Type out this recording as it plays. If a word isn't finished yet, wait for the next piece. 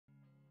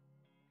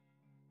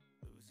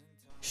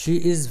She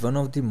is one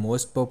of the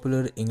most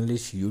popular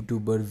English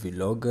YouTuber,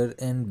 vlogger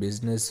and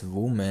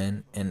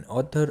businesswoman and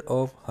author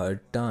of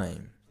her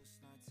time.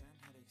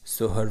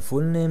 So her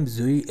full name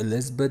Zoe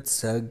Elizabeth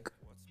Sugg,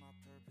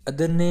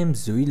 other name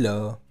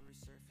Zoella,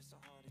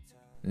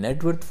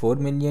 net worth 4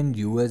 million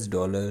US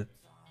dollar,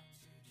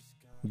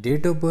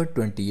 date of birth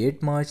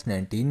 28 March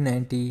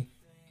 1990,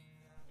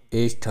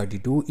 age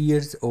 32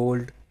 years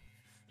old,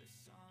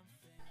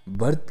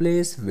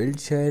 birthplace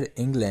Wiltshire,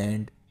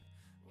 England,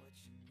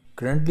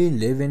 currently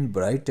live in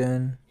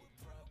Brighton,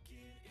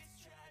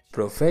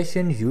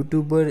 profession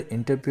YouTuber,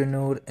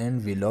 entrepreneur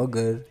and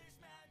vlogger,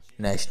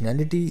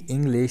 nationality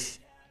English,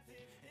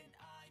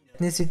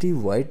 ethnicity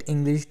white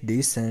English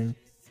descent,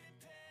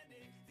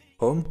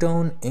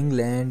 hometown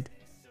England,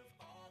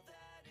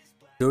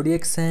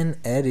 zodiac sign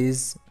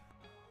Aries,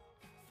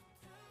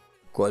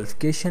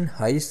 qualification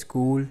high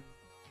school,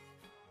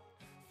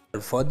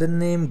 her father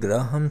name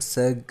Graham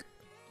Sugg,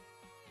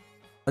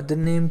 mother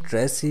name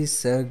Tracy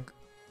Sugg,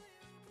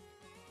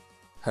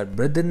 her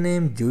brother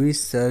name Joey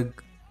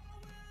Sugg,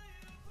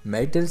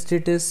 marital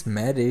status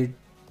married,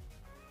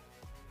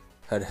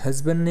 her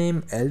husband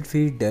name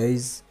Alfie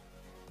Dice,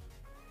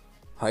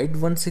 height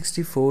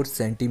 164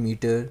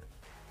 cm,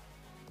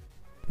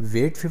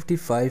 weight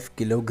 55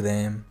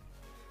 kg,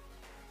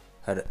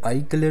 her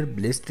eye color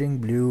blistering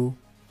blue,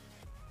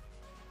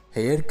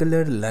 hair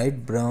color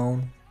light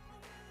brown,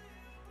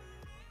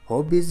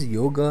 hobbies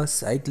yoga,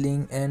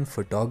 cycling and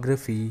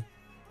photography,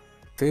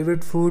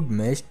 favorite food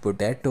mashed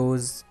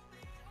potatoes,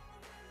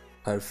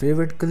 her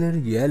favorite color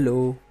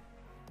yellow,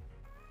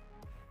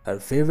 her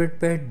favorite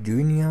pet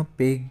Junior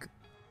pig,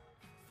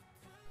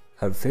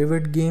 her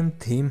favorite game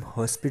theme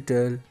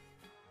hospital,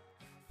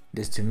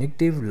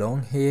 distinctive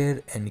long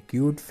hair and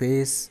cute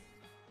face.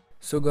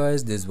 So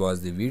guys, this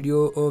was the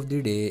video of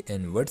the day,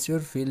 and what's your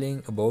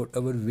feeling about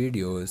our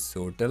videos?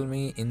 So tell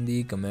me in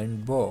the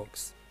comment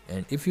box.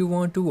 And if you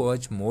want to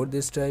watch more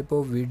this type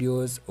of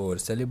videos or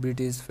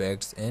celebrities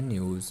facts and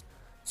news,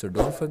 so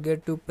don't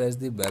forget to press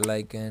the bell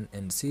icon,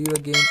 and see you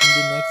again in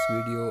the next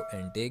video,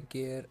 and take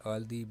care, all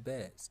the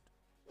best.